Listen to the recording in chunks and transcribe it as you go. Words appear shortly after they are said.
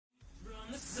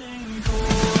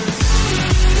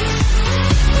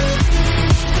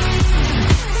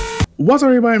What's up,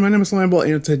 everybody? My name is Lambo,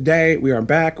 and today we are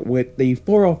back with the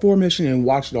 404 mission in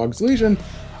Watch Dogs Legion.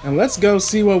 And let's go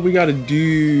see what we gotta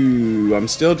do. I'm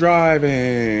still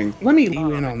driving. Let me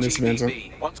leave in on this, Vincent.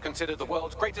 Once considered the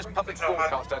world's greatest public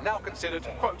broadcaster, now considered,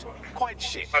 quote, quite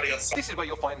shit. This is where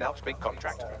you'll find Alp's big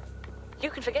contract.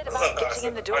 You can forget about getting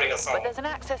in the door, but there's an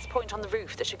access point on the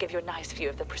roof that should give you a nice view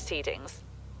of the proceedings.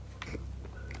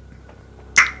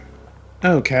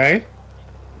 Okay.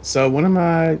 So one of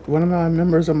my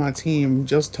members of my team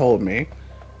just told me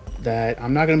that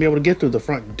I'm not gonna be able to get through the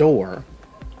front door,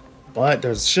 but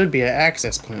there should be an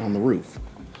access point on the roof.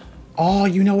 Oh,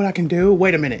 you know what I can do?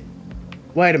 Wait a minute.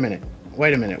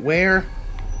 Where?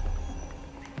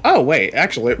 Oh, wait,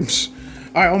 actually,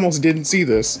 I almost didn't see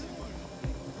this.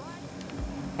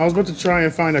 I was about to try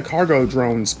and find a cargo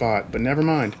drone spot, but never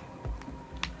mind.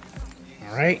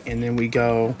 All right, and then we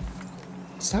go.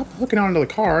 Stop hooking onto the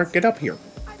car. Get up here.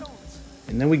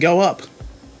 And then we go up.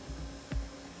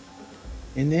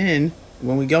 And then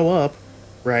when we go up,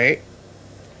 right,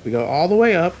 we go all the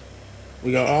way up.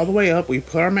 We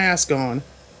put our mask on,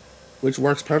 which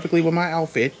works perfectly with my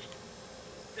outfit.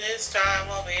 This time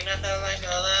won't be nothing like the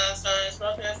last time.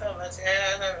 Smoking so much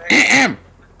Ahem.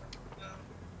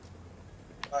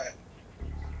 What?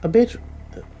 A bitch.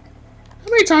 How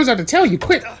many times I have to tell you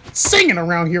quit singing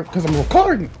around here because I'm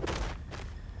recording?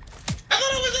 I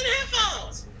thought it was in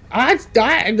headphones.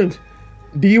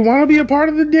 Do you want to be a part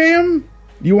of the damn?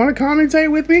 Do you want to commentate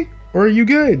with me? Or are you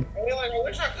good? I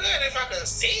wish I could if I could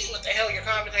see what the hell you're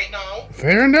commentating on.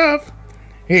 Fair enough.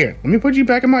 Here, let me put you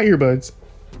back in my earbuds.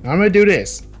 I'm gonna do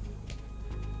this.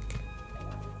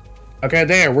 Okay,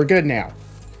 there, we're good now.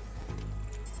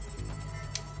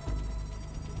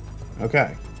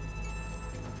 Okay.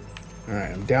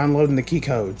 Alright, I'm downloading the key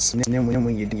codes. And then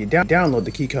when you download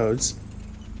the key codes,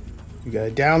 you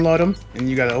gotta download them, and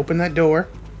you gotta open that door.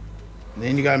 And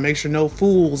then you gotta make sure no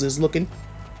fools is looking.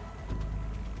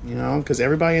 You know, because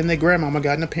everybody and their grandmama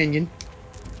got an opinion.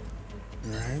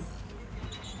 Alright.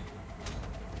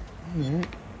 Alright.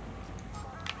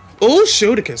 Oh,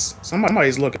 shoulda.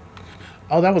 Somebody's looking.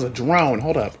 Oh, that was a drone.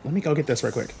 Hold up. Let me go get this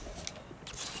right quick.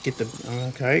 Get the...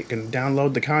 Okay, can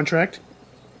download the contract.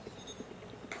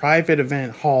 Private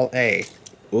event hall A.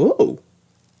 Ooh.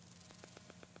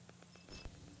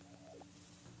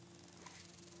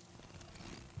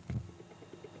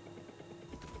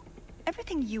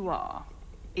 Everything you are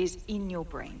is in your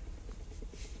brain.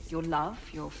 Your love,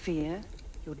 your fear,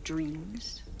 your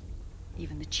dreams,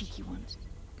 even the cheeky ones,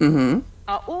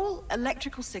 are all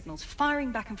electrical signals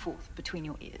firing back and forth between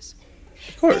your ears.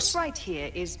 Of course. This right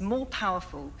here is more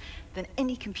powerful than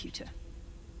any computer,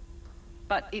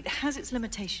 but it has its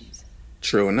limitations.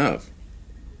 True enough.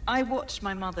 I watched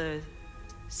my mother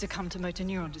succumb to motor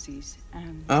neuron disease,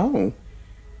 and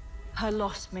her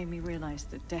loss made me realize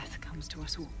that death comes to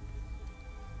us all.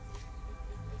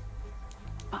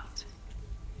 But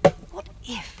what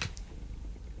if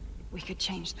we could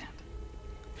change that?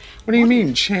 What do you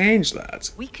mean, change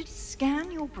that? We could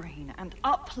scan your brain and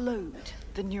upload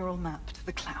the neural map to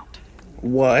the cloud.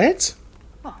 What?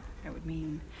 Well, it would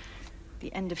mean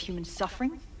the end of human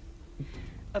suffering.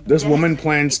 This woman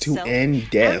plans to end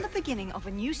death. And the beginning of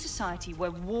a new society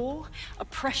where war,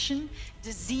 oppression,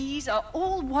 disease are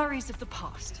all worries of the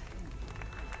past.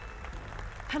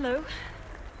 Hello.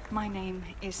 My name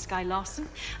is Skye Larson.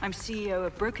 I'm CEO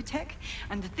of Brokertech,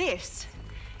 and this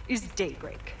is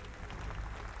Daybreak.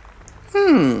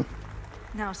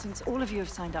 Now, since all of you have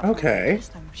signed up for the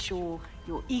list, I'm sure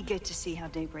you're eager to see how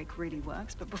Daybreak really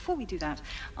works. But before we do that,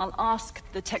 I'll ask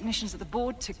the technicians at the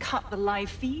board to cut the live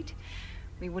feed.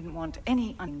 We wouldn't want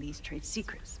any on these trade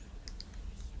secrets.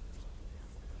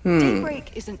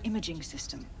 Daybreak is an imaging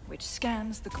system which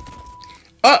scans the...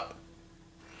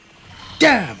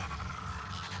 Damn!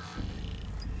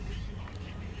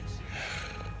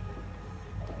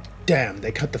 Damn,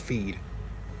 they cut the feed.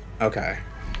 Okay.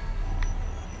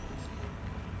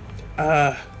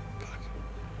 Fuck.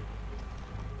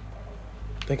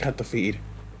 They cut the feed.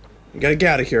 We gotta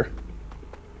get out of here.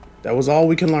 That was all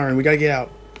we can learn. We gotta get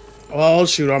out. Oh,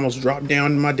 shoot, I almost dropped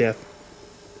down to my death.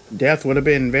 Death would have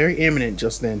been very imminent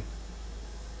just then.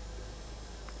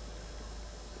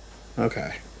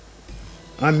 Okay.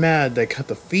 I'm mad they cut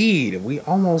the feed. We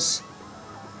almost...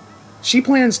 She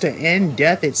plans to end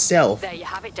death itself. There you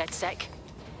have it, DedSec.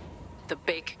 The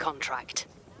big contract.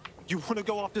 You want to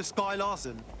go after Skye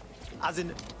Larson? As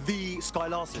in, the Skye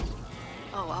Larson?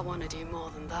 Oh, I want to do more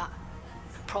than that.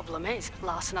 Problem is,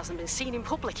 Larson hasn't been seen in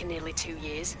public in nearly 2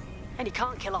 years, and he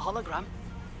can't kill a hologram.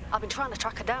 I've been trying to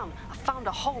track her down. I found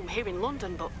a home here in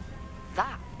London, but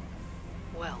that...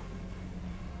 well...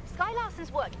 Skye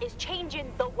Larson's work is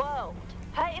changing the world.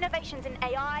 Her innovations in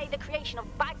AI, the creation of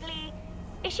Bagley.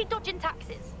 Is she dodging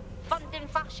taxes? Funding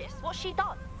fascists? What's she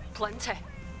done? Plenty.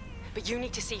 But you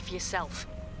need to see for yourself.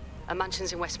 Her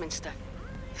mansion's in Westminster.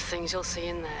 The things you'll see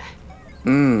in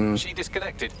there. She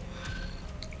disconnected.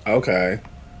 Okay.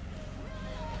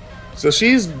 So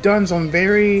she's done some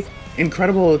very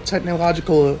incredible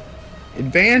technological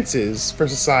advances for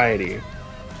society.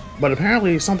 But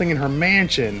apparently something in her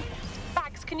mansion.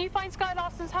 Bax, can you find Skye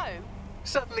Larson's home?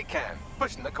 Certainly can.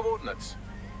 Pushing the coordinates.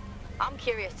 I'm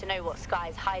curious to know what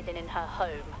Skye's hiding in her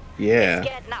home. Yeah. I'm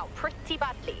scared now, pretty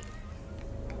badly.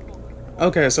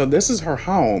 Okay, so this is her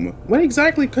home. What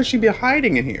exactly could she be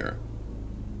hiding in here?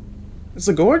 It's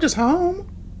a gorgeous home.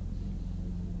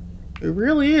 It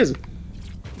really is.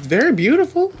 It's very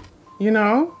beautiful, you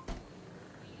know.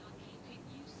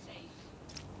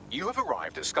 You have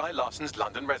arrived at Skye Larson's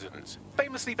London residence,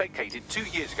 famously vacated 2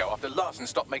 years ago after Larson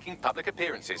stopped making public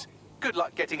appearances. Good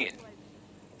luck getting in.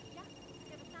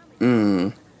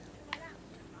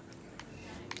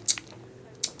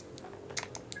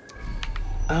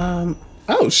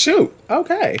 Oh, shoot.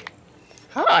 Okay.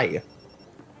 Hi.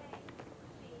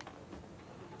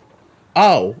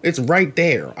 Oh, it's right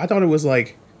there. I thought it was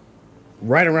like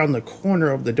right around the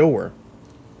corner of the door.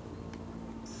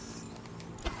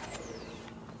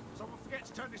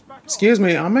 Excuse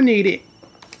me, I'm gonna need it.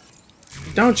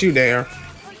 Don't you dare.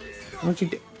 Don't you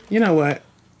dare. You know what?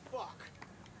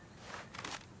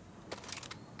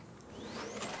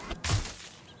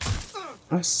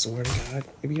 I swear to God,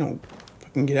 if you don't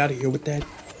fucking get out of here with that.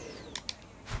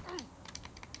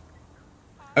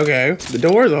 Okay, the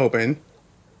door's open.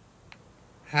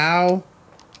 How?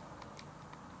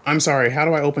 I'm sorry, how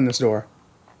do I open this door?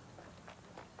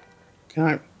 Can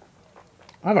I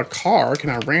have a car. Can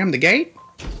I ram the gate?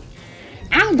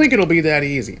 I don't think it'll be that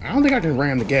easy. I don't think I can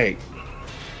ram the gate.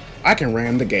 I can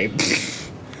ram the gate.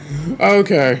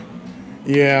 Okay.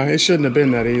 Yeah, it shouldn't have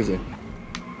been that easy.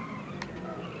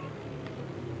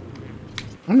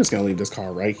 I'm just gonna leave this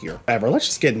car right here. Whatever, let's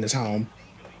just get in this home.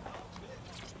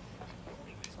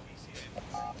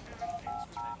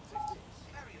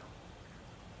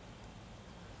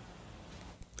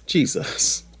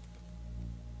 Jesus.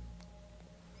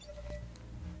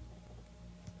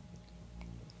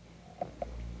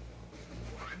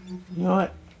 You know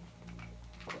what?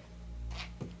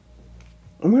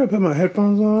 I'm gonna put my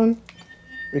headphones on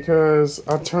because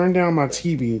I turned down my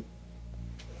TV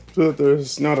so that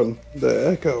there's not the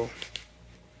echo.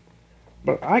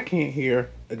 But I can't hear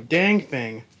a dang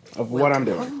thing of what I'm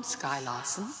doing. Welcome home, Skye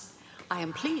Larson. I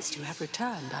am pleased you have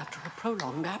returned after a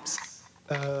prolonged absence.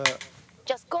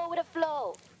 Just go with the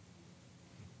flow.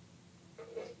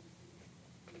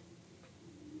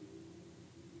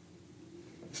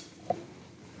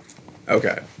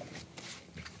 Okay.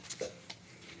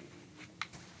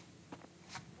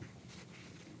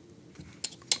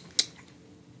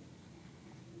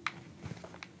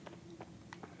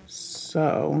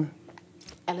 So.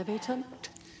 Elevator locked.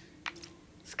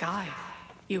 Skye,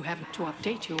 you have to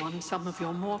update you on some of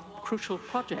your more crucial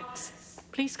projects.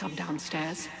 Please come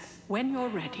downstairs when you're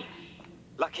ready.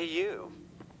 Lucky you.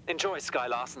 Enjoy Skye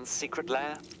Larson's secret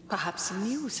lair? Perhaps some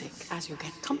music as you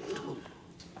get comfortable.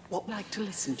 What would you like to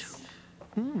listen to?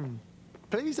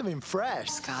 Please, I'm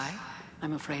impressed. Skye,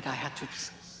 I'm afraid I had to.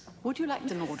 Would you like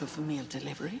an order for meal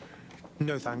delivery?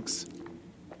 No, thanks.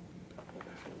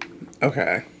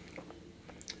 Okay.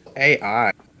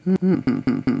 AI.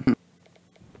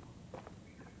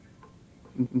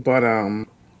 But,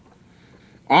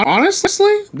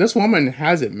 honestly, this woman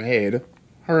has it made.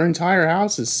 Her entire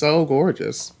house is so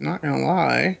gorgeous. Not gonna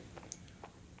lie.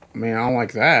 I mean, I don't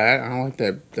like that. I don't like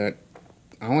that.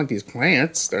 I don't like these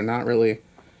plants. They're not really...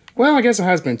 Well, I guess it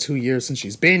has been 2 years since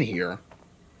she's been here.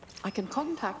 I can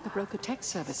contact the Broker Tech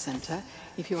Service Center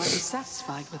if you are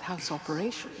dissatisfied with house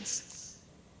operations.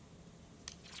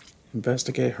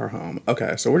 Investigate her home.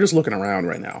 Okay, so we're just looking around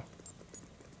right now.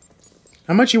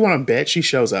 How much you want to bet she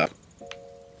shows up?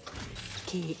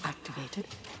 Key activated.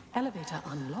 Elevator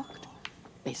unlocked.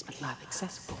 Basement lab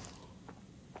accessible.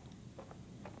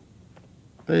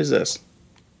 What is this?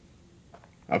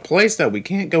 A place that we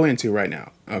can't go into right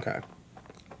now. Okay.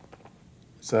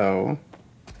 So...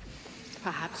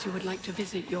 Perhaps you would like to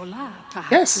visit your lab.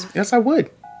 Perhaps Yes, yes I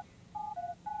would.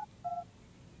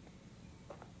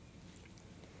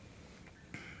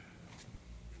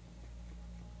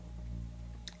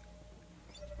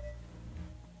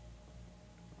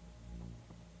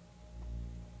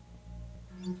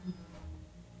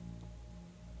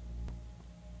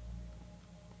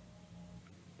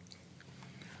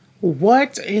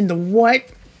 What in the what?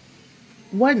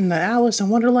 What in the Alice in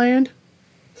Wonderland?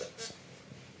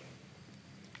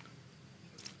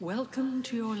 Welcome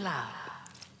to your lab.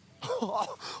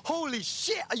 Holy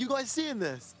shit, are you guys seeing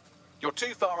this? You're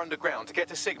too far underground to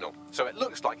get a signal, so it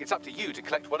looks like it's up to you to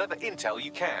collect whatever intel you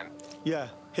can. Yeah,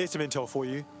 here's some intel for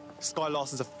you. Skye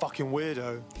Larson's a fucking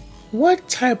weirdo. What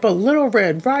type of Little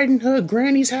Red Riding Hood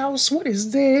Granny's house? What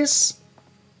is this?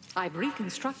 I've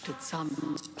reconstructed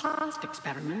some past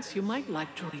experiments you might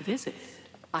like to revisit.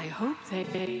 I hope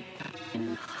they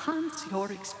enhance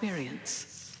your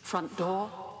experience. Front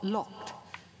door locked.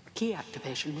 Key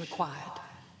activation required.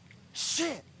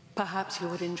 Shit! Perhaps you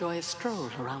would enjoy a stroll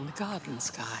around the garden,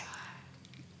 Skye.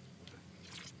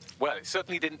 Well, it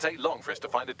certainly didn't take long for us to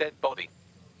find a dead body.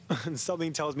 And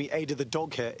something tells me Ada the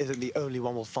dog here isn't the only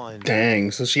one we'll find.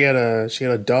 Dang, so she had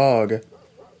a dog.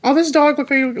 Oh, this dog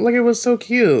looked like it was so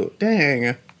cute.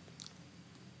 Dang.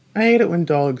 I hate it when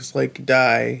dogs, like,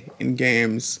 die in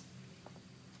games.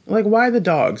 Like, why the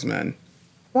dogs, man?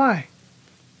 Why?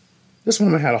 This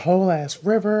woman had a whole-ass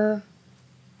river.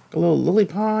 A little lily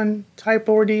pond type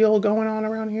ordeal going on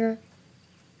around here.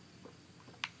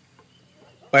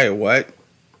 Wait, what?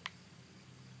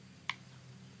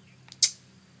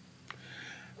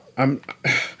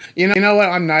 You know what?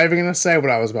 I'm not even gonna say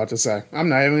what I was about to say. I'm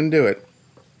not even gonna do it.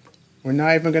 We're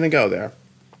not even gonna go there.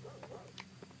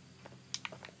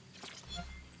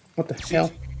 What the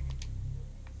hell?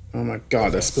 Oh my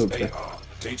god, that spooked me.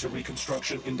 Data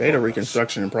reconstruction in Data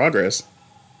progress.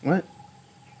 What?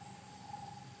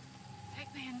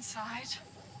 Take me inside.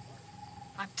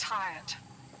 I'm tired.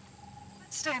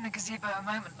 Let's stay in the gazebo a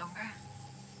moment longer.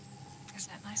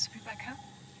 Isn't it nice to be back home?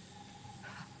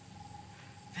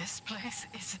 This place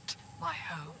isn't my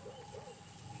home.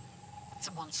 It's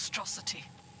a monstrosity.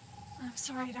 I'm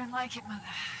sorry you don't like it, Mother.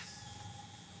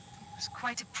 It was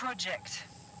quite a project.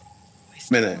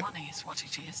 Wasting money is what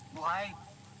it is. Why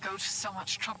go to so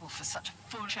much trouble for such a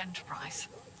foolish enterprise?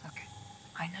 Okay,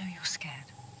 I know you're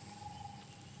scared.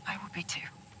 I would be too.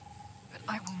 But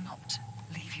I will not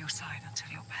leave your side until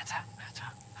you're better.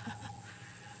 Better.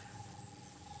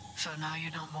 So now you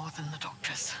know more than the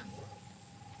doctors.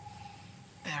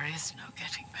 There is no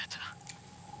getting better.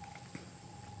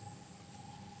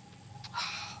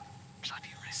 Oh,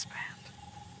 bloody wristband.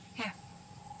 Here.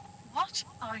 What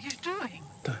are you doing?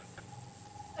 There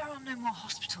are no more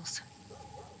hospitals.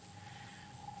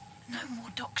 No more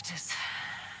doctors.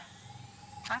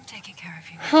 I'm taking care of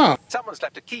you. Huh. Someone's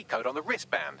left a key code on the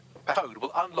wristband. A code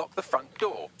will unlock the front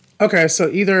door. Okay, so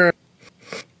either...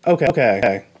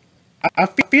 Okay. I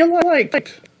feel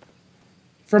like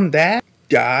from that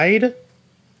died...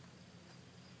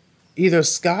 Either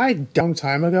Skye died a long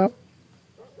time ago,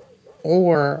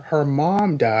 or her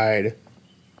mom died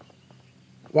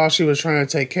while she was trying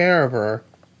to take care of her.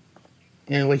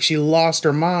 And like she lost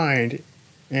her mind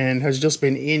and has just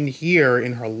been in here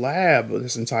in her lab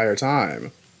this entire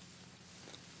time.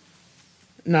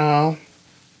 No,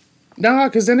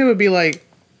 because then it would be like,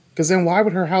 because then why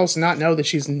would her house not know that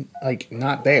she's like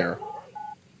not there?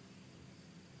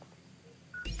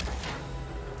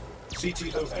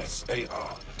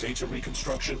 CTOS-AR. Data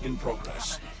reconstruction in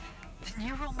progress. The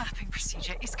neural mapping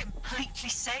procedure is completely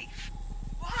safe.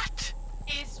 What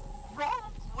is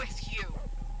wrong with you?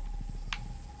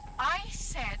 I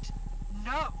said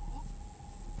no,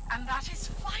 and that is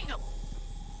final.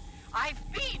 I've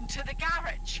been to the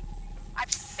garage.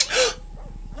 I've seen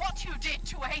what you did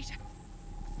to Ada.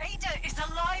 Ada is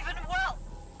alive and well.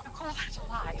 You call that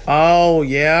alive? Oh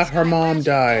yeah, her mom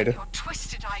died. Your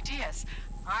twisted ideas.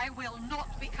 I will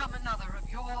not become another of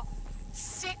your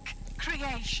sick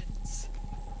creations.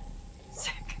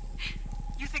 Sick?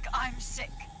 You think I'm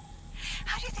sick?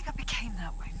 How do you think I became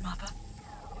that way, Mother?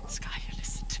 Skye, you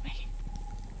listen to me.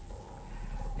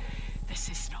 This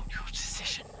is not your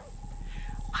decision.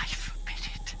 I forbid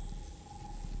it.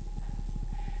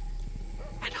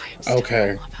 And I am still Okay,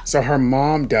 your mother. so her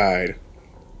mom died.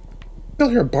 I still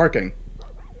hear barking.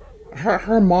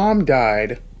 Her mom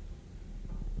died.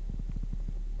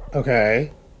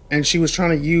 Okay. And she was trying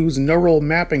to use neural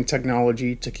mapping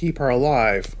technology to keep her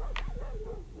alive.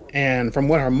 And from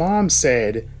what her mom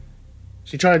said,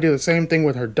 she tried to do the same thing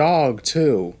with her dog,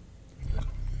 too.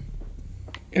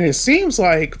 And it seems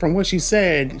like, from what she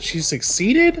said, she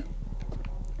succeeded?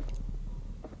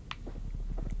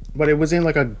 But it was in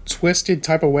like a twisted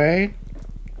type of way.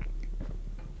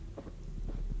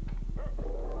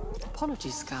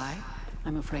 Apologies, Skye.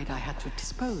 I'm afraid I had to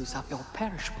dispose of your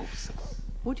perishables.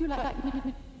 Would you like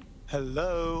me?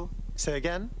 Hello? Say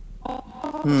again?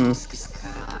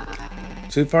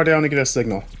 Too far down to get a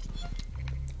signal.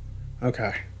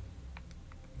 Okay.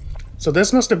 So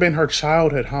this must have been her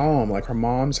childhood home, like her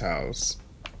mom's house.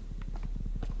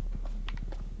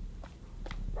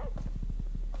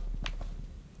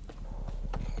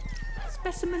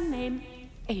 Specimen name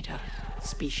Ada.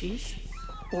 Species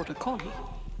Border Collie.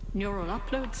 Neural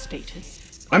upload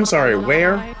status. I'm sorry,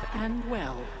 where? Alive and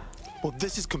well. Well,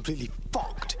 this is completely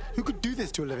fucked. Who could do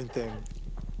this to a living thing?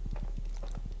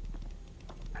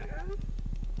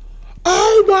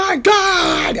 Oh my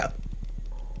god!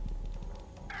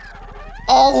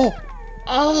 Oh,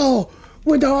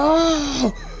 with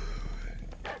the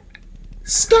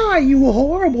Skye, you a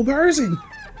horrible person.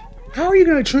 How are you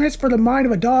gonna transfer the mind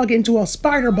of a dog into a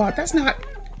spider bot? That's not.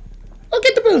 Look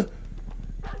at the.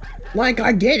 Like,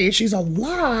 I get it, she's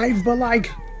alive, but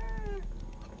like,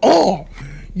 oh,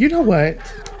 you know what?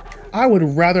 I would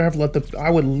rather have let I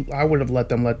would have let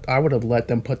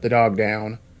them put the dog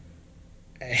down.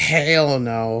 Hell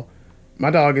no. My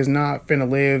dog is not finna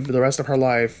live the rest of her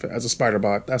life as a spider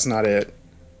bot. That's not it.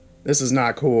 This is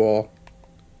not cool.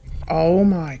 Oh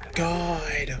my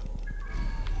god.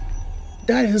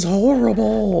 That is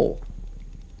horrible.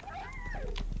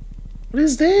 What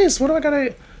is this? What do I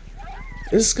gotta...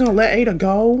 Is this gonna let Ada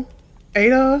go?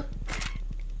 Ada?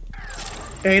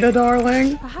 Ada,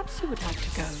 darling? Perhaps you would like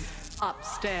to go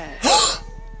upstairs.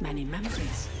 Many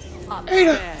memories.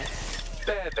 Upstairs. Ada!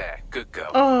 There, good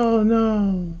girl. Oh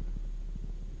no.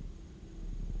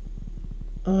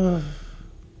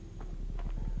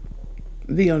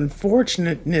 The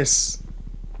unfortunateness.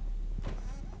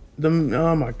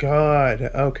 Oh my god.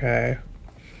 Okay.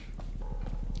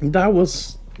 That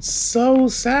was so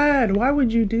sad. Why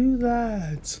would you do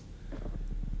that?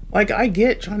 Like, I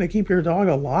get trying to keep your dog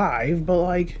alive, but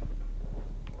like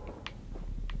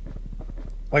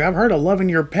I've heard of loving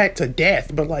your pet to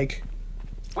death, but like,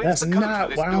 that's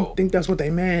not, I don't think that's what they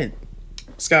meant.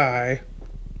 Skye.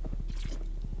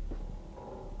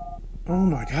 Oh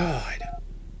my god.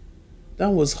 That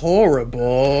was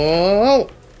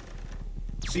horrible.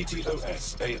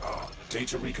 CTOS-AR.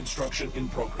 Data reconstruction in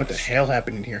progress. What the hell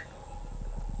happened in here?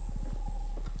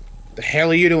 What the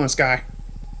hell are you doing, Skye?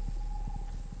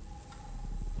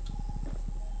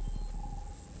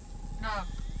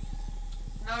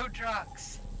 No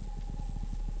drugs.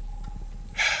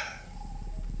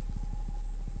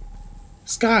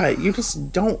 Skye, you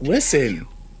just don't listen.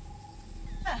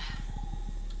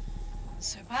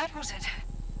 So bad was it?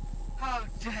 How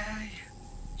dare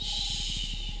you?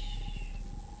 Shh.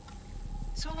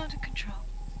 It's all under control.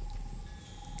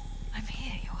 I'm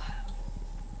here, your home.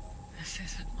 This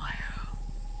isn't my home.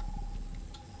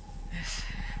 This...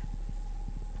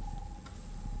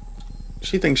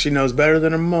 She thinks she knows better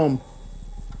than her mom.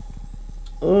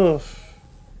 Ugh.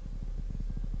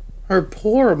 Her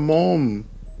poor mom.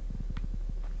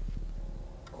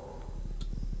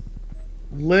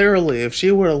 Literally, if she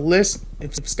would have listened,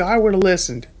 if Skye would have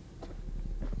listened.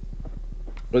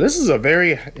 But this is a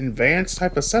very advanced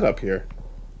type of setup here.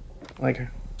 Like,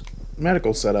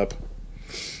 medical setup.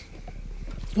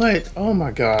 But, oh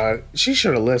my god, she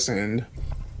should have listened.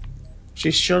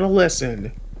 She should have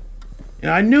listened.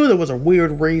 And I knew there was a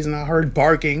weird reason I heard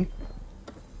barking.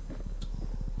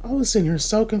 I was sitting here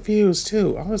so confused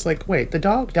too. I was like, wait, the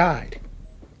dog died.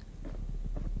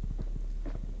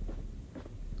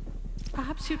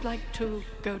 Perhaps you'd like to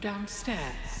go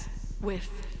downstairs with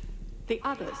the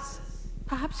others.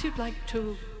 Perhaps you'd like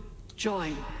to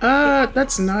join.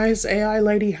 That's nice, AI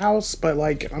lady house, but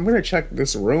like, I'm gonna check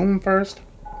this room first.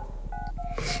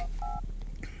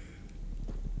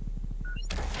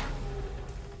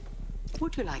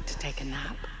 Would you like to take a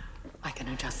nap? I can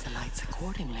adjust the lights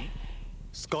accordingly.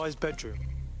 Skye's bedroom.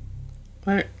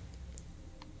 Right.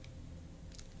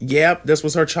 Yep, this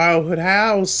was her childhood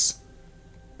house.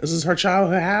 This is her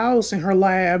childhood house in her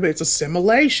lab. It's a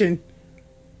simulation.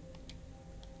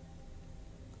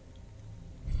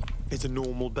 It's a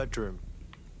normal bedroom.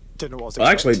 Don't know what I was Well,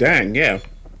 actually, expecting. dang, yeah.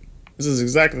 This is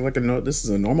exactly like this is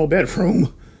a normal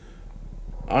bedroom.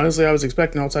 Honestly, I was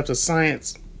expecting all types of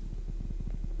science.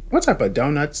 What type of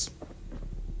donuts?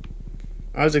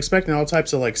 I was expecting all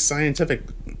types of like scientific,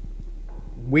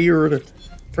 weird,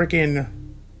 freaking.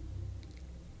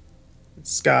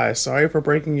 Skye, sorry for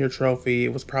breaking your trophy.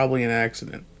 It was probably an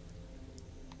accident.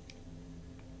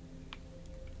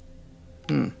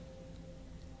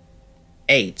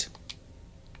 8.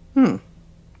 Yeah,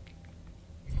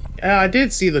 I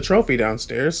did see the trophy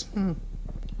downstairs.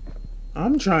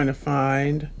 I'm trying to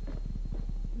find...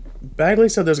 Bagley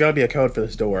said there's gotta be a code for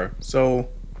this door. So,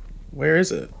 where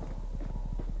is it?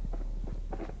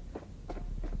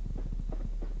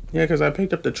 Yeah, because I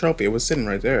picked up the trophy. It was sitting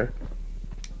right there.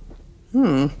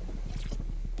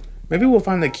 Maybe we'll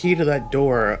find the key to that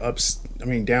door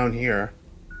down here.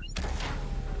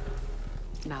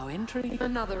 Now entering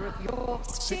another of your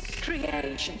sick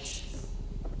creations.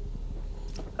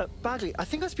 Bagley, I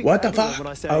think I speak What for the everyone fuck?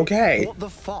 when I say, Okay. what the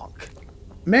fuck?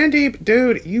 Mandeep,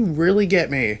 dude, you really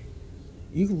get me.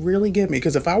 You really get me.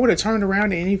 Because if I would have turned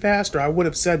around any faster, I would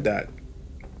have said that.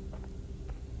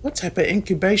 What type of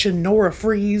incubation, Nora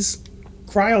freeze,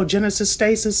 cryogenesis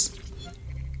stasis?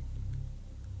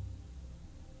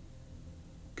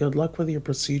 Good luck with your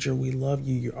procedure. We love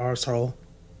you, you arsehole.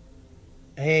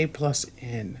 A plus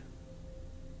N.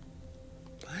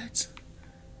 What?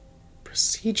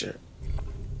 Procedure.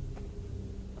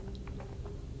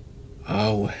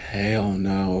 Oh, hell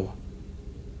no.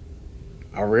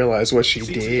 I realized what she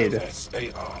did.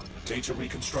 AR. Data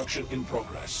reconstruction in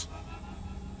progress.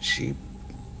 She...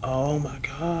 Oh my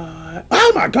god.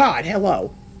 Oh my god,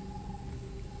 hello.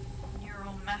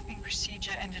 Neural mapping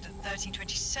procedure ended at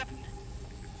 1327.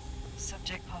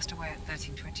 Subject passed away at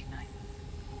 1329.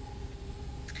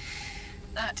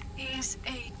 That is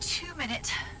a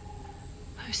 2-minute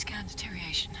post-scan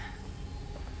deterioration,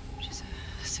 which is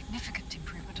a significant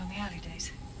improvement on the early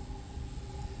days.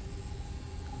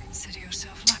 Consider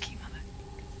yourself lucky, Mother.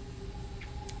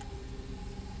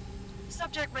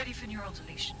 Subject ready for neural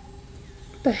deletion.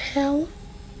 What the hell?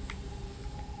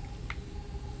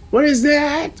 What is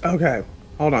that? Okay,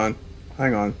 hold on.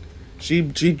 Hang on. She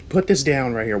put this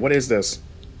down right here. What is this?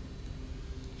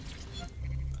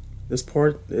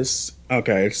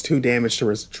 Okay, it's too damaged to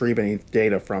retrieve any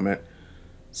data from it.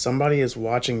 Somebody is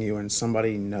watching you and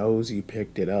somebody knows you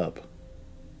picked it up.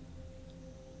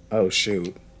 Oh,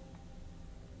 shoot.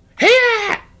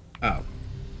 Hey! Oh.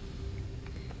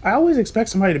 I always expect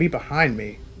somebody to be behind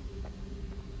me.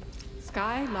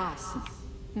 Skye Larson,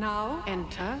 now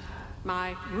enter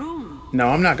my room. No,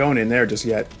 I'm not going in there just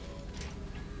yet.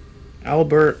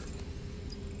 Albert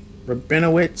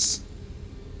Rabinowitz,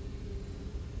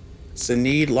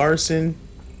 Sinead Larson,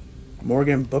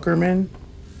 Morgan Bookerman.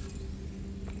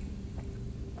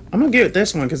 I'm gonna get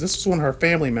this one because this was one of her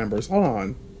family members. Hold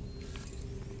on.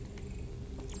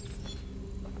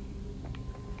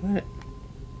 What?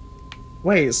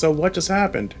 Wait, so what just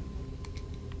happened?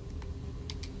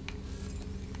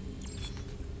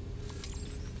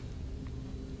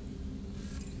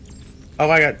 Oh,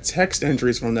 I got text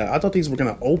entries from that. I thought these were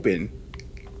gonna open.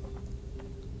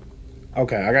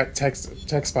 Okay, I got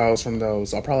text files from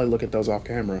those. I'll probably look at those off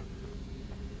camera.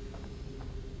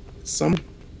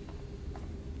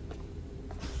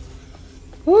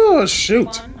 Oh, shoot.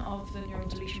 One of the neural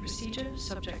deletion procedure.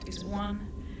 Subject is 1.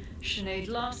 Sinead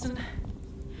Larson.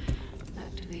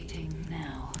 Activating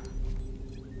now.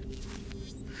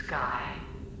 Skye,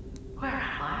 where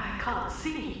am I? I can't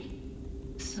see.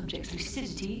 Subject's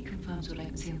lucidity confirms what I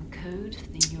can see on the code.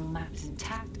 The neural map is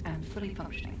intact and fully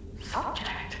functioning.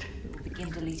 Subject? We will begin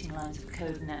deleting lines of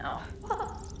code now.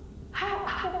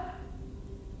 How?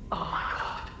 Oh my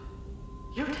god.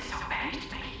 You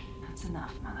disobeyed me. That's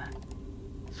enough, Mother.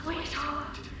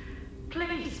 Sweetheart,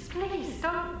 please, please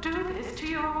don't do this to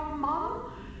your own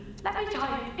mom. Let me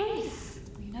die in peace.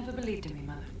 You never believed in me,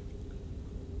 Mother.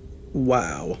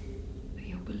 Wow. But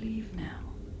you'll believe now.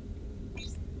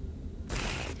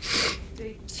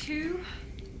 Day 2.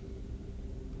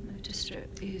 Notice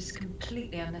strip is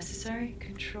completely unnecessary.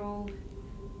 Control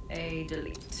A,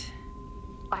 delete.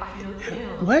 I feel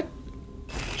ill. What?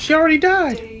 She already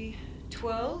died. Day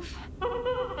 12.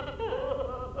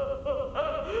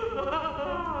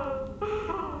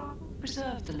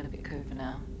 Preserve the limbic code for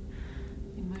now.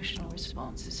 The emotional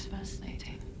response is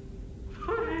fascinating.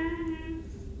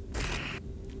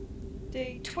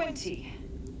 Day 20.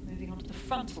 Moving on to the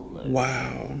frontal lobe.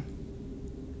 Wow.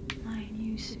 My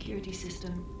new security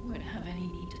system won't have any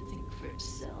need to think for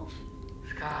itself.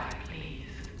 Skye, please.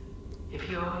 If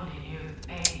you only knew the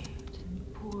pain.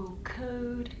 Temporal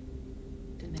code.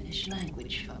 Diminished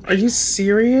language function. Are you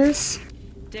serious?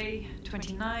 Day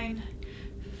 29.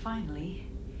 Finally,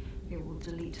 it will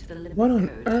delete the limbic What on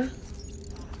code. earth?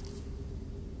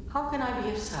 How can I be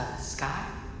of service, Skye?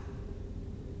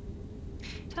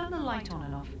 Turn the light on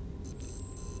and off.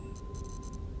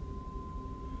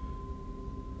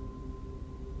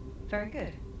 Very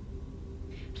good.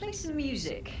 Play some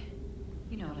music.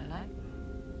 You know what I like.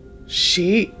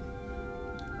 She...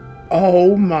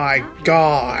 Oh my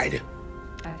god.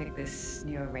 I think this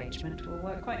new arrangement will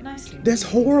work quite nicely. This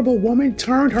horrible woman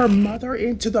turned her mother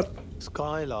into the...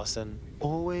 Skye Larson,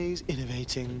 always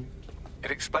innovating.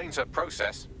 It explains her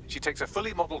process. She takes a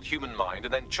fully modeled human mind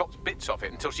and then chops bits off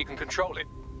it until she can control it.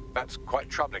 That's quite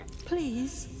troubling.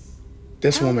 Please.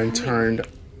 This woman turned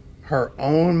her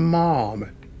own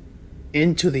mom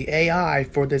into the AI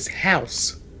for this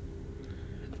house.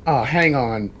 Oh, hang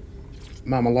on,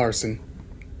 Mama Larson.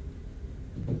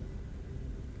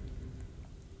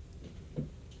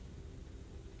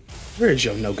 Where is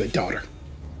your no good daughter?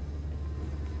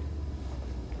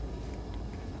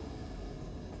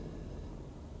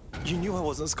 You knew I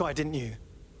wasn't Skye, didn't you?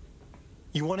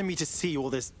 You wanted me to see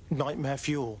all this nightmare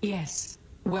fuel. Yes.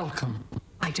 Welcome.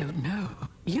 I don't know.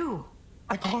 You.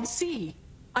 I can't see.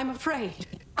 I'm afraid.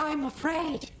 I'm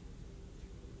afraid.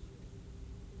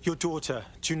 Your daughter,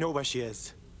 do you know where she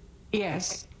is?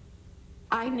 Yes.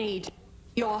 I need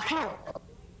your help.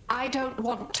 I don't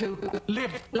want to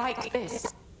live like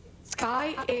this.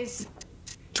 Skye is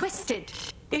twisted.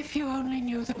 If you only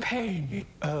knew the pain.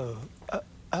 Oh.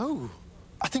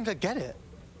 I think I get it.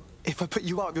 If I put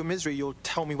you out of your misery, you'll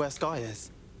tell me where Skye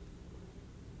is.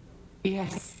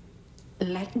 Yes.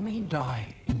 Let me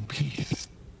die in peace.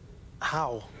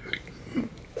 How?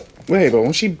 Wait, but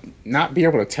won't she not be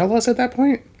able to tell us at that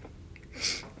point?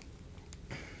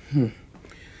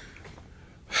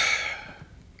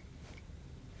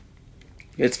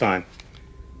 It's fine.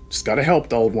 Just gotta help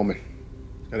the old woman.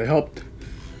 Gotta help.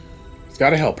 Just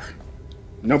gotta help her.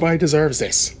 Nobody deserves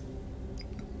this.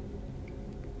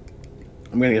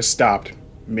 I'm gonna get stopped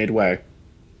midway.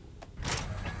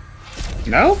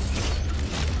 No?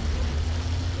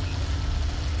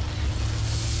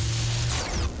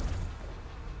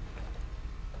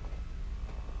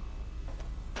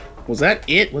 Was that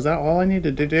it? Was that all I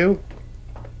needed to do?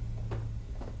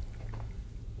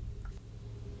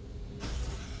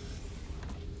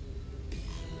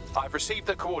 I've received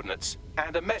the coordinates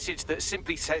and a message that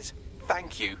simply says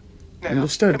thank you. Now,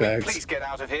 Understood, can we Bags. please get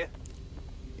out of here?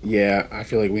 Yeah, I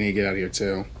feel like we need to get out of here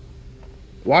too.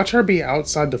 Watch her be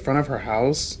outside the front of her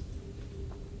house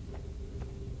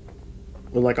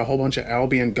with like a whole bunch of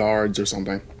Albion guards or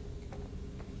something.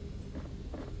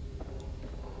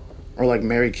 Or like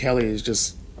Mary Kelly is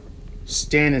just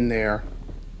standing there.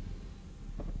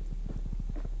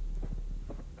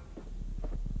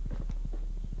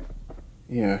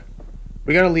 Yeah.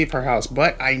 We gotta leave her house,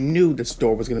 but I knew this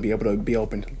door was gonna be able to be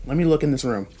opened. Let me look in this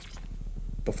room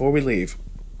before we leave.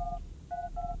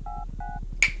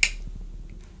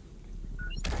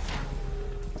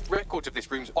 Records of this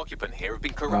room's occupant here have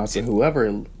been corrupted. So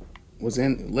whoever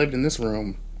lived in this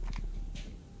room.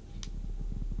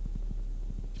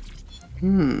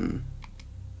 Let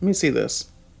me see this.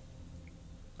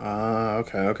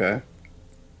 Okay.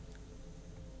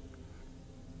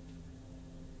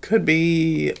 Could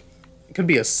be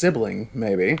a sibling,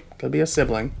 maybe. Could be a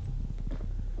sibling.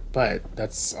 But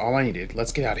that's all I needed.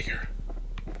 Let's get out of here.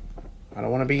 I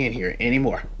don't want to be in here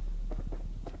anymore.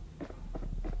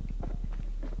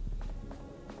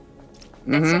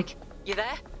 Sick. You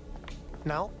there?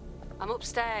 Now? I'm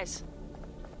upstairs.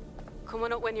 Come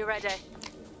on up when you're ready.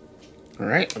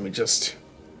 Alright, let me just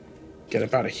get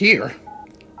up out of here.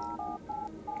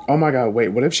 Oh my god, wait,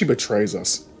 what if she betrays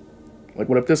us? Like,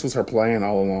 what if this was her plan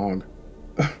all along?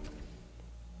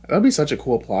 That'd be such a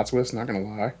cool plot twist, not gonna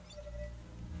lie.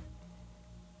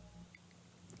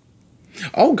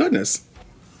 Oh, goodness.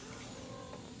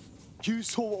 You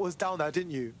saw what was down there,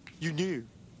 didn't you? You knew.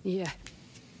 Yeah.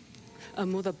 Her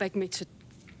mother begged me to...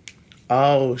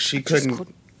 Oh, she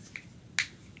couldn't...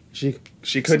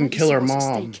 She couldn't kill her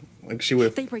mom. Like, she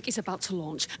would... Daybreak is about to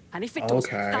launch, and if it does,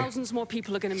 thousands more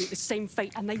people are going to meet the same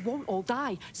fate, and they won't all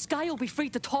die. Skye will be free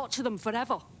to torture them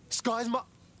forever. Skye's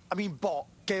bot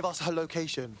gave us her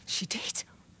location. She did?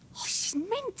 Oh, she's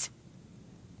mint.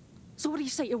 So what do you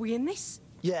say? Are we in this?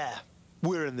 Yeah,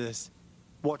 we're in this.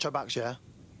 Watch our backs, yeah?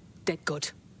 Dead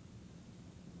good.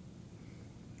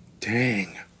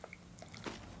 Dang.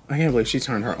 I can't believe she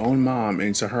turned her own mom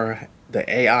into the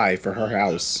AI for her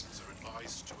house.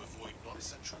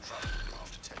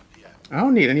 I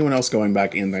don't need anyone else going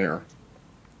back in there.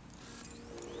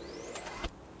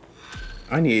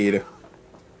 I need...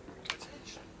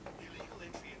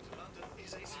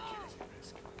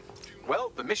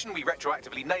 Well, the mission we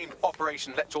retroactively named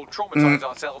Operation Let's All Traumatize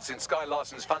Ourselves in Skye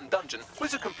Larson's Fun Dungeon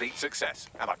was a complete success,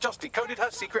 and I've just decoded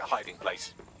her secret hiding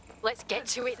place. Let's get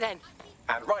to it then.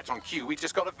 And right on cue, we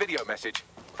just got a video message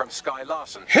from Skye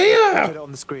Larson. Hey! Put it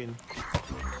on the screen.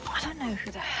 I don't know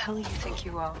who the hell you think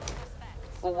you are,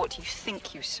 or what you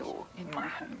think you saw in my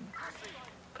home,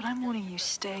 but I'm warning you,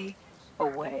 stay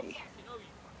away.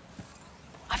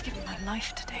 I've given my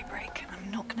life to Daybreak, and I'm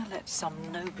not going to let some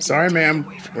nobody... Sorry, ma'am.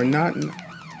 We're not...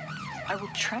 I will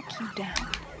track you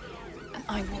down, and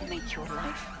I will make your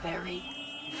life very,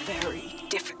 very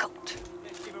difficult.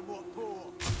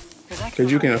 Because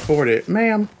you can afford it.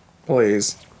 Ma'am,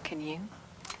 please. Can you?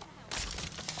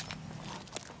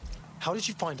 How did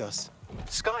you find us?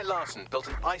 Skye Larson built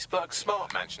an iceberg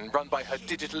smart mansion run by her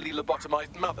digitally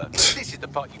lobotomized mother. This is the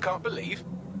part you can't believe.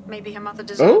 Maybe her mother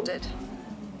deserved it.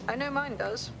 I know mine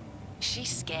does. She's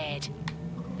scared.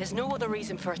 There's no other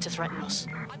reason for her to threaten us.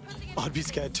 I'd be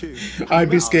scared too. I'd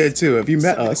be scared too if you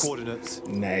met Send me the us. coordinates.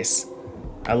 Nice.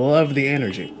 I love the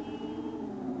energy.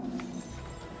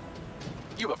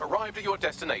 You have arrived at your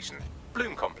destination,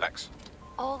 Bloom Complex.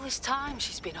 All this time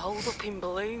she's been holed up in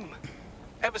Bloom.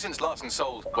 Ever since Larson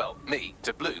sold, well, me,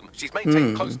 to Bloom, she's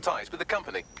maintained close ties with the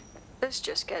company. This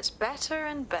just gets better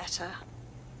and better.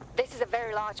 This is a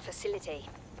very large facility.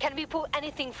 Can we pull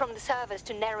anything from the servers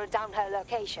to narrow down her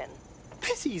location?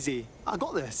 Piss easy. I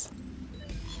got this.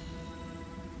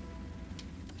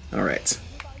 All right.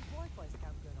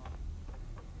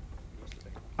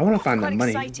 I want to find Quite that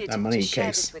money excited to share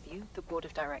case. this with you, the board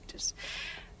of directors.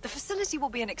 The facility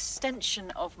will be an extension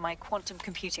of my quantum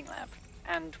computing lab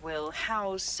and will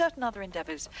house certain other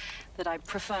endeavors that I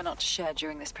prefer not to share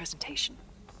during this presentation.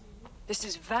 This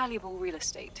is valuable real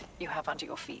estate you have under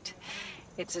your feet.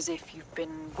 It's as if you've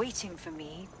been waiting for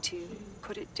me to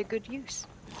put it to good use.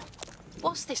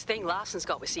 What's this thing Larson's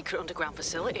got with secret underground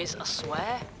facilities, I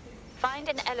swear? Find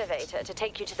an elevator to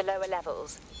take you to the lower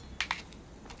levels.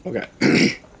 Okay.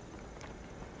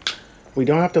 We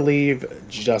don't have to leave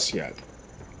just yet.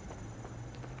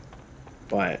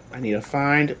 But I need to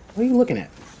find... What are you looking at?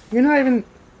 You're not even...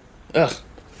 Ugh.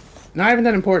 Not even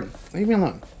that important. Leave me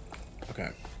alone. Okay.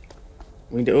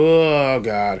 We do... Oh,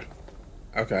 God.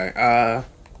 Okay,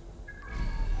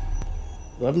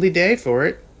 lovely day for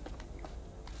it.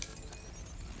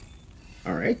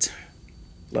 Alright.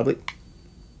 Lovely...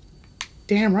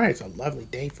 Damn right, it's a lovely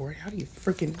day for it. How do you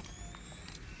freaking...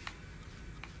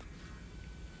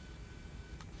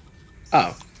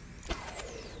 Oh.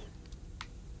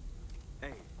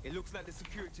 Hey, it looks like the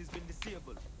security's been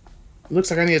disabled. Looks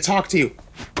like I need to talk to you.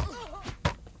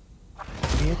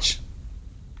 Bitch.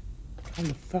 Calm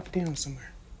the fuck down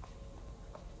somewhere.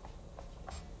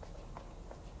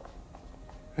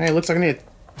 Hey, looks like I need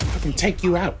to fucking take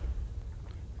you out.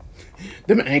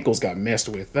 Them ankles got messed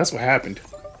with. That's what happened.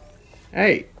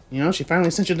 Hey, you know, she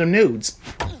finally sent you them nudes.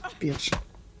 Bitch.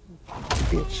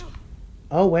 Bitch.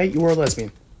 Oh, wait, you were a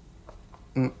lesbian.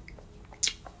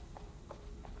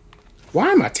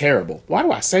 Why am I terrible? Why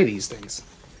do I say these things?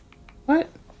 What?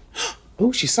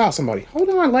 Oh, she saw somebody. Hold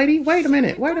on, lady. Wait a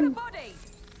minute. Wait a minute.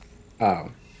 Oh.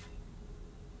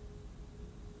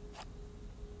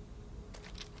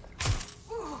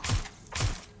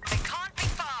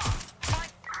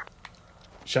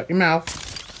 Shut your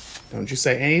mouth. Don't you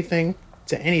say anything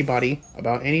to anybody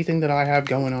about anything that I have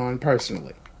going on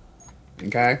personally.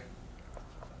 Okay?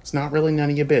 It's not really none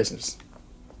of your business.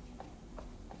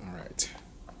 Alright.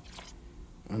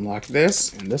 Unlock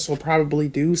this, and this will probably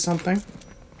do something.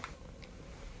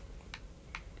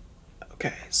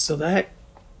 Okay, so that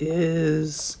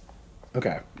is...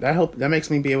 Okay, that makes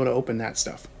me be able to open that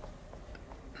stuff.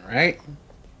 Alright.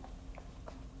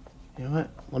 You know what?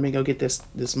 Let me go get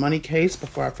this money case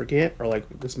before I forget, or like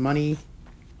this money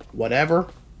whatever.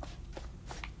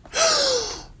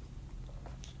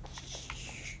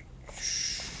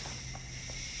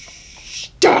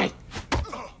 Die!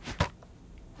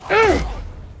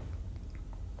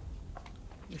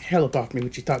 Hell up off me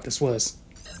what you thought this was.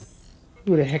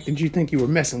 Who the heck did you think you were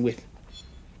messing with?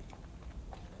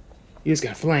 You just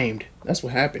got flamed. That's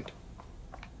what happened.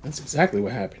 That's exactly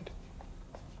what happened.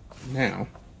 Now.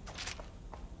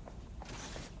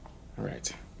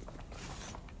 Alright.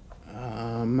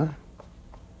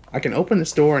 I can open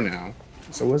this door now.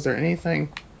 So was there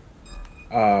anything?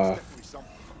 I'm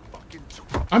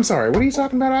sorry, what are you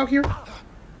talking about out here?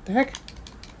 The heck?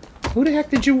 Who the heck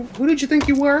did you think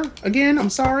you were? Again, I'm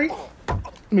sorry.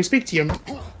 Let me speak to you.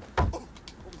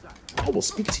 I will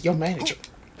speak to your manager.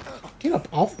 Get up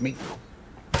off me.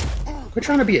 Quit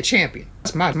trying to be a champion.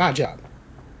 That's my job.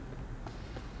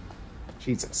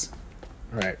 Jesus.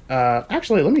 Alright,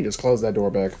 actually, let me just close that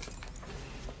door back.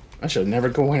 I should have never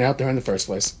gone out there in the first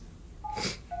place.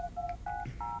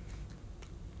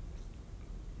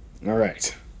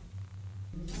 Alright.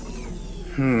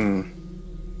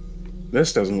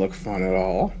 This doesn't look fun at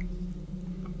all.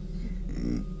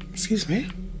 Excuse me?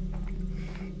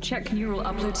 Check neural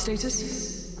upload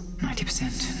status.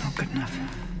 90%, not good enough.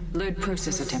 Load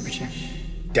processor temperature.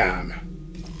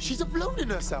 Damn. She's uploading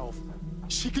herself.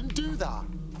 She can do that.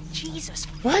 Jesus.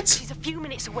 What? She's a few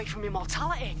minutes away from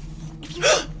immortality. If you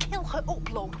don't kill her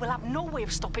upload, we'll have no way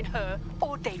of stopping her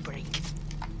or Daybreak.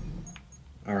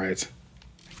 Alright.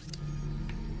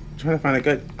 Trying to find a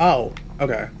good... Oh,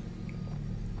 okay.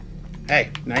 Hey,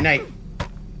 night-night.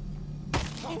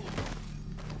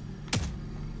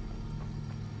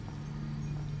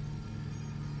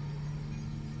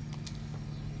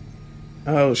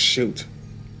 Oh, shoot.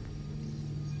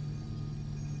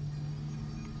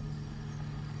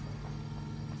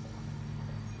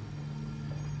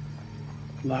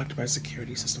 Locked by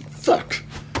security system. Fuck!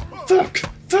 Fuck!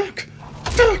 Fuck!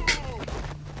 Fuck!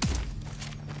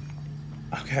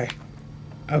 Okay.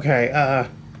 Okay,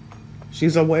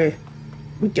 she's away.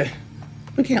 We can't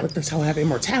let this hell have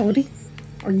immortality.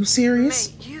 Are you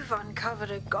serious? Mate, you've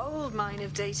uncovered a gold mine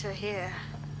of data here.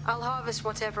 I'll harvest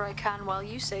whatever I can while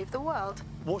you save the world.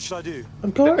 What should I do?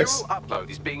 Of The course. neural upload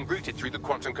is being routed through the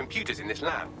quantum computers in this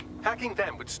lab. Hacking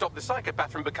them would stop the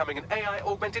psychopath from becoming an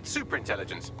AI-augmented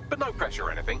superintelligence, but no pressure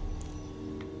or anything.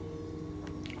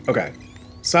 Okay,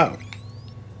 so.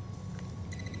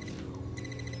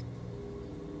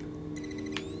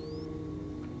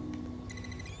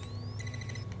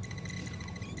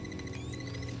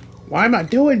 Why am I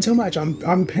doing too much? I'm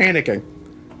panicking.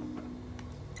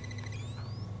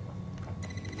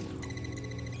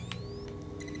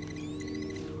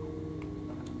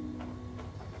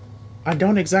 I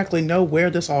don't exactly know where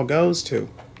this all goes to.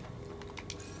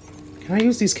 Can I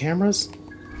use these cameras?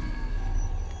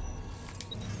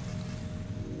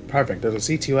 Perfect, there's a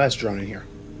C2S drone in here.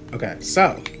 Okay,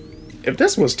 so, if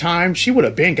this was time, she would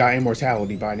have been got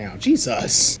immortality by now.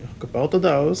 Jesus. Hook up both of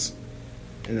those.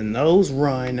 And then those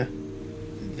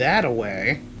run that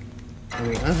away. And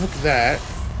we unhook that.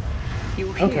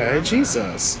 Okay,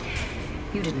 Jesus.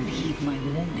 You didn't heed my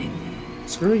warning.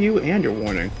 Screw you and your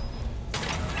warning.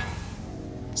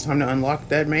 It's time to unlock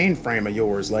that mainframe of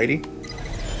yours, lady.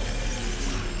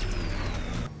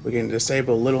 We can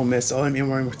disable Little Miss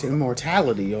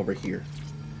Immortality over here.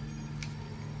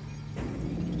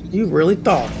 You really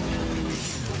thought.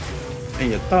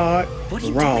 And you thought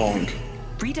wrong.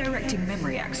 Redirecting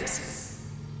memory access.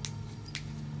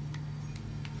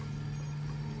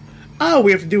 Oh,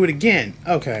 we have to do it again.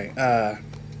 Okay,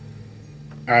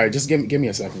 alright, just give me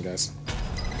a second, guys.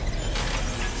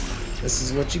 This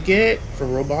is what you get for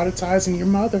roboticizing your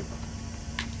mother.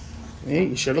 Hey,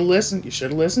 you should have listened. You should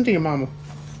have listened to your mama.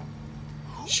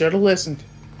 You should have listened.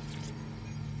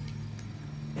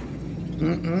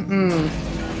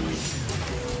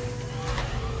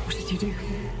 What did you do?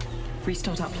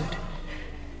 Restart upload.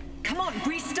 Come on,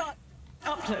 restart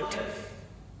upload.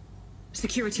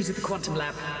 Security to the quantum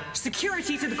lab.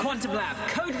 Security to the quantum lab.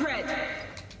 Code red.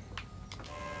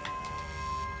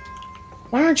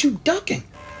 Why aren't you ducking?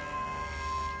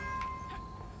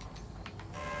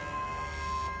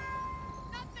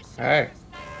 Hey.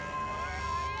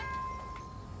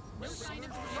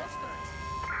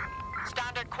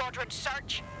 Standard quadrant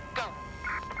search. Go.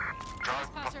 Drone,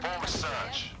 perform a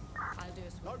search.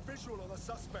 No visual on the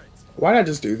suspect. Why'd I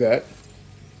just do that?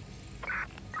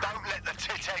 Don't let the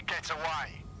tit-head get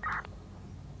away.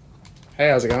 Hey,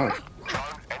 how's it going? Drone,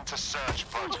 enter search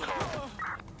protocol.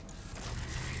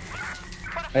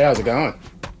 Hey, how's it going?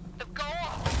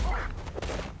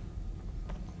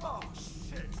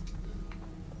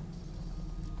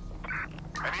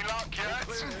 Any luck yet?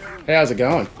 Hey, how's it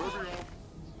going?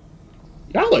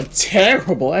 Y'all are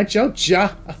terrible at your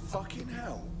job. Fucking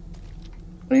hell.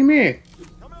 What do you mean?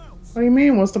 What do you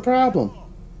mean? What's the problem?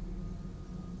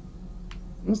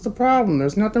 What's the problem?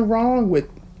 There's nothing wrong with...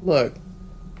 Look.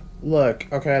 Look.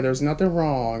 Okay, there's nothing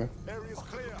wrong.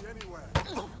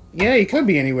 Yeah, he could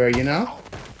be anywhere, you know?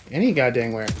 Any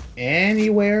goddamn where.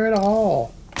 Anywhere at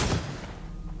all.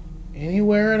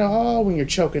 Anywhere at all when you're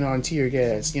choking on tear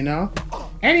gas, you know?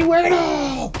 Anywhere at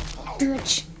all!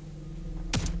 Bitch!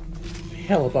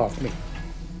 Hell up off me.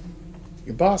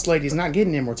 Your boss lady's not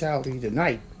getting immortality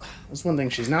tonight. That's one thing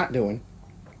she's not doing.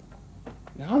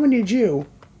 Now I'm gonna need you.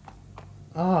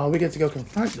 Oh, we get to go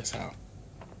confront this hoe.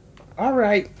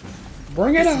 Alright.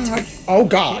 Bring it on! Oh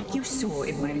god! What you saw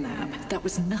in my lab, that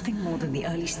was nothing more than the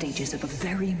early stages of a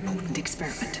very important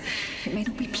experiment. It may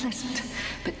not be pleasant,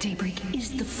 but Daybreak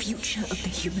is the future of the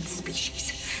human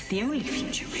species. The only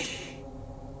future, really.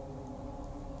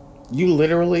 You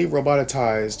literally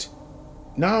roboticized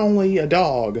not only a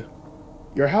dog,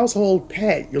 your household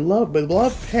pet, your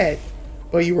beloved pet,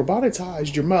 but you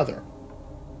roboticized your mother.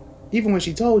 Even when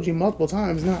she told you multiple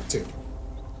times not to.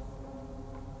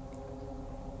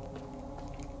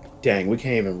 Dang, we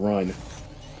can't even run.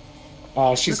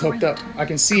 Oh, she's hooked up. I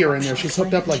can see her in there. She's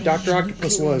hooked up like Dr.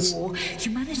 Octopus was.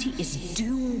 Humanity is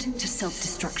doomed to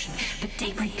self-destruction, but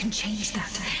Daybreak can change that.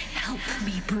 Help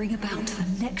me bring about the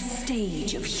next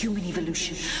stage of human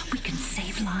evolution. We can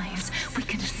save lives. We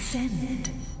can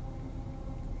ascend.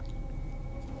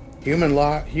 Human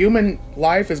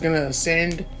life is gonna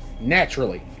ascend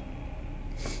naturally.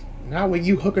 Not with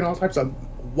you hooking all types of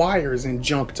wires and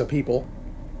junk to people.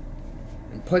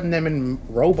 And putting them in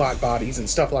robot bodies and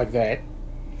stuff like that.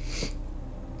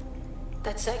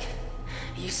 That's sick.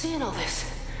 Are you seeing all this?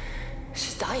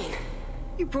 She's dying.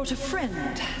 You brought a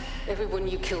friend. Everyone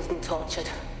you killed and tortured.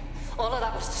 All of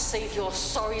that was to save your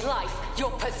sorry life.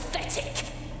 You're pathetic.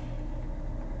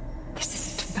 This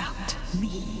isn't about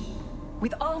me.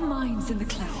 With our minds in the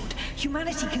cloud,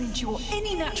 humanity can endure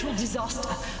any natural disaster.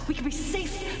 We can be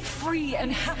safe, free,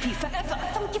 and happy forever.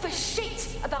 I don't give a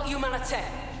shit about humanity.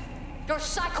 You're a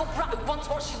psycho brat who wants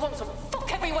what she wants and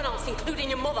fuck everyone else, including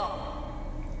your mother.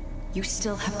 You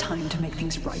still have time to make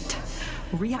things right.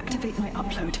 Reactivate my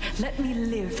upload. Let me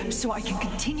live so I can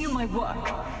continue my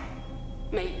work.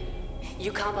 Mate,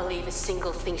 you can't believe a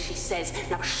single thing she says.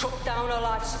 Now shut down her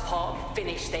life support and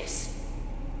finish this.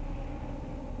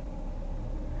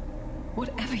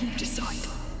 Whatever you decide.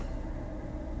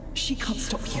 She can't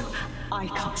stop you. I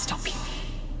can't stop you.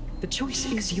 The choice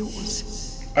is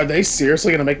yours. Are they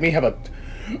seriously gonna make me have a...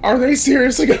 Are they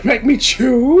seriously gonna make me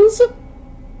choose?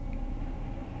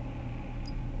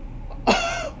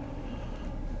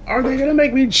 Are they gonna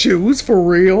make me choose for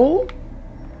real?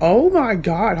 Oh my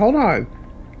god, hold on.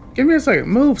 Give me a second.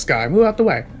 Move, Skye. Move out the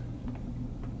way.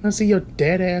 Let's see your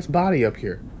dead ass body up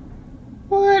here.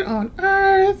 What on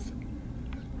earth?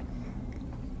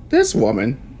 This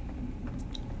woman.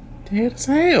 Dead as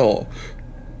hell.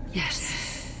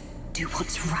 Yes. Do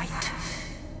what's right.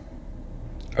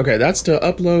 Okay, that's to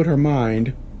upload her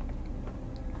mind.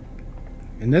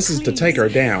 And this is to take her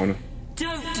down.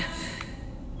 Don't.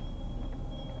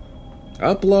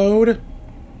 Upload.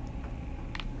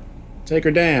 Take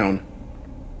her down.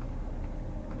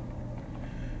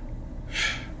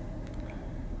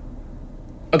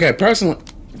 Okay, personally,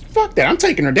 fuck that. I'm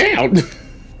taking her down.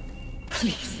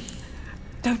 Please,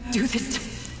 don't do this to me.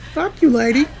 Fuck you,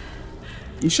 lady.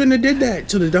 You shouldn't have did that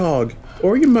to the dog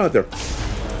or your mother.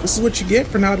 This is what you get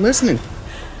for not listening.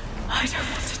 I don't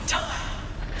want to die.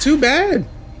 Too bad.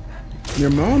 Your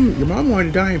mom wanted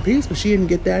to die in peace, but she didn't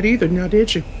get that either, now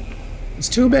did she? It's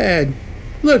too bad.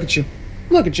 Look at you.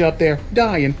 Look at you up there,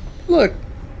 dying. Look.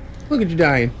 Look at you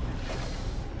dying.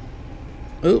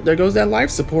 Oh, there goes that life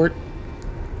support.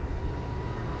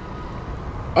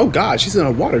 Oh god, she's in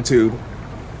a water tube.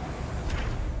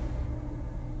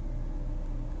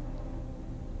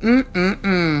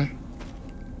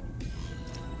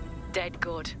 Dead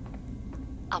good.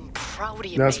 I'm proud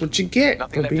of you. That's what you get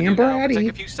for being bratty. Take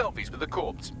a few selfies with the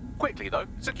corpse. Quickly though,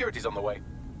 security's on the way.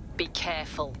 Be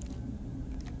careful.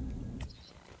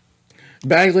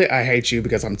 Bagley, I hate you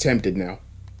because I'm tempted now.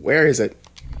 Where is it?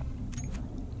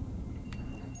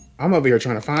 I'm over here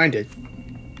trying to find it.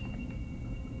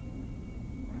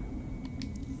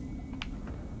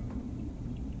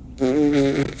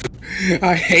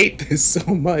 I hate this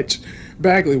so much.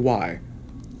 Bagley, why?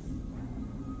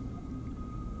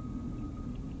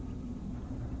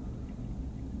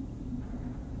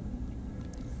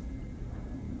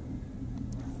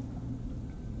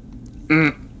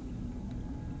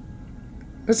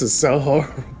 This is so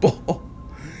horrible.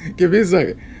 Give me a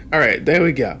second. Alright, there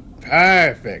we go.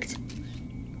 Perfect.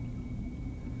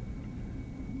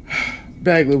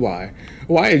 Bagley, why?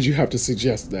 Why did you have to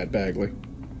suggest that, Bagley?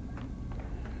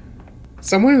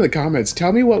 Someone in the comments,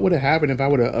 tell me what would have happened if I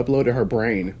would have uploaded her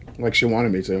brain like she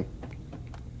wanted me to.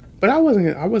 But I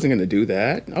wasn't gonna do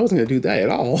that. I wasn't gonna do that at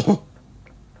all.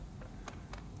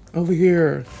 Over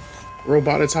here,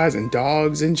 roboticizing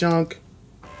dogs and junk.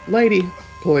 Lady,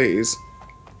 please.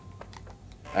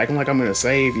 Acting like I'm gonna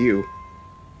save you.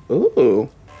 Ooh.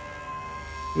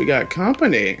 We got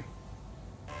company.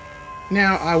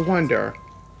 Now, I wonder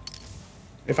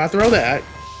if I throw that.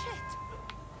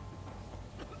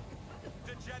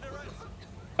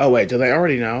 Oh, wait, do they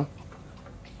already know?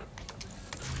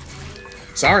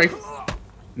 Sorry.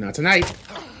 Not tonight.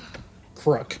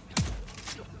 Crook.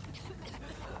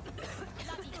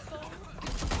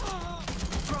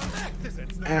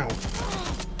 Ow.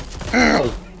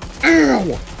 Ow.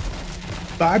 Ow.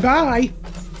 Bye-bye.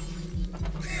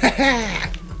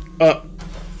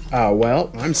 Oh, well,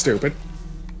 I'm stupid.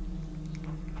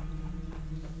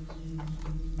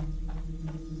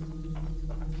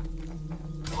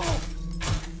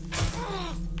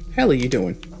 Hell are you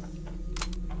doing?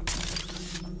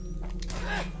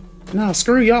 Nah,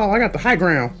 screw y'all. I got the high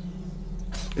ground.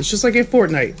 It's just like in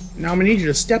Fortnite. Now I'm gonna need you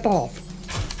to step off.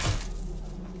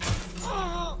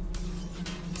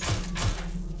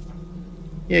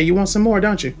 Yeah, you want some more,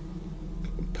 don't you?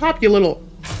 Pop your little...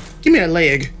 Give me that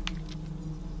leg.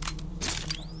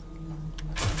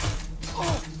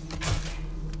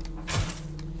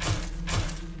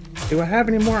 Do I have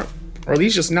any more? Or are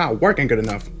these just not working good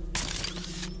enough?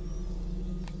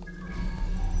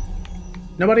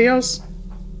 Nobody else?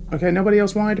 Okay, nobody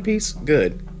else wanted a piece?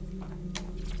 Good.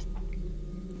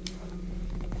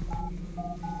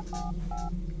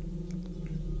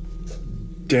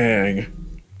 Dang.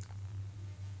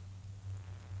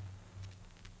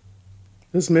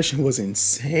 This mission was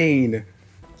insane.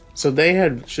 So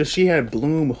she had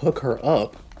Bloom hook her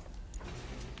up.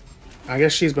 I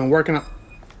guess she's been working on...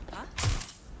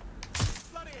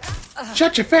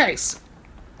 Shut your face!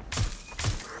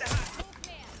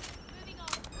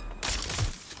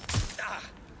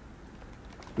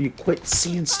 You quit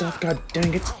seeing stuff, god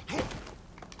dang it.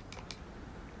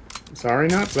 Sorry,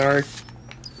 not sorry.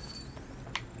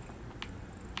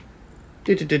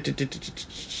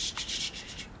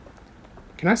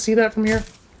 Can I see that from here?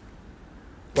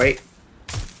 Wait.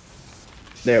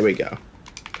 There we go.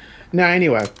 Now,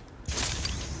 anyway.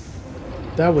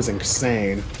 That was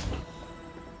insane.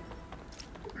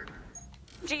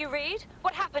 Do you read?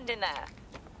 What happened in there?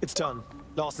 It's done.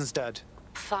 Larson's dead.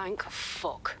 Thank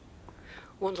fuck.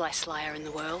 One less liar in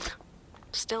the world.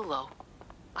 Still, though,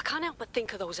 I can't help but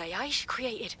think of those AIs she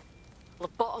created.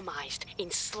 Lobotomized,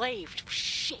 enslaved,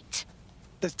 shit.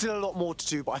 There's still a lot more to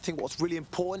do, but I think what's really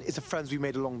important is the friends we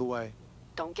made along the way.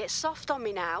 Don't get soft on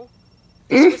me now.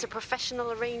 This was a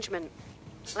professional arrangement.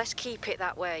 Let's keep it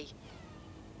that way.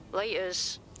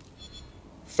 Laters.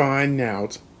 Find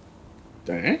out.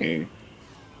 Dang.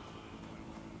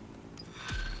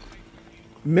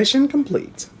 Mission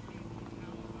complete.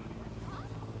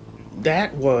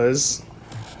 That was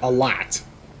a lot.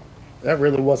 That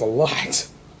really was a lot.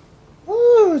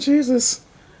 Oh, Jesus.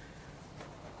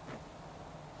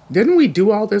 Didn't we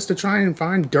do all this to try and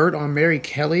find dirt on Mary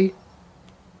Kelly?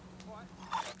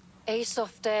 Hey,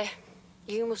 Softy.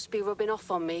 You must be rubbing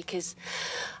off on me, because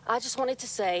I just wanted to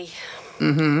say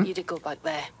you did good back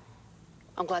there.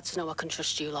 I'm glad to know I can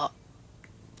trust you lot.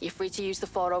 You're free to use the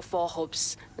 404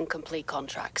 hubs and complete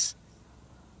contracts.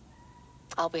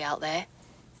 I'll be out there,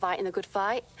 fighting a good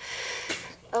fight.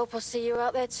 Hope I'll see you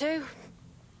out there too.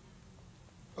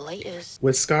 Laters.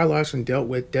 With Skye Larson dealt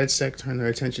with, DedSec turned their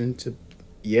attention to...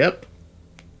 Yep.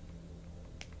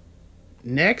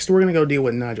 Next, we're going to go deal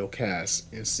with Nigel Cass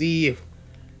and see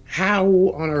how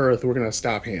on earth we're going to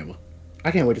stop him. I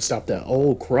can't wait to stop that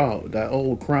old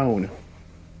crone.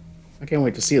 I can't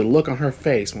wait to see the look on her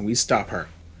face when we stop her.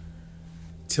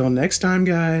 Till next time,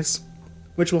 guys,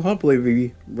 which will hopefully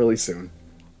be really soon.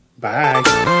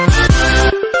 Bye.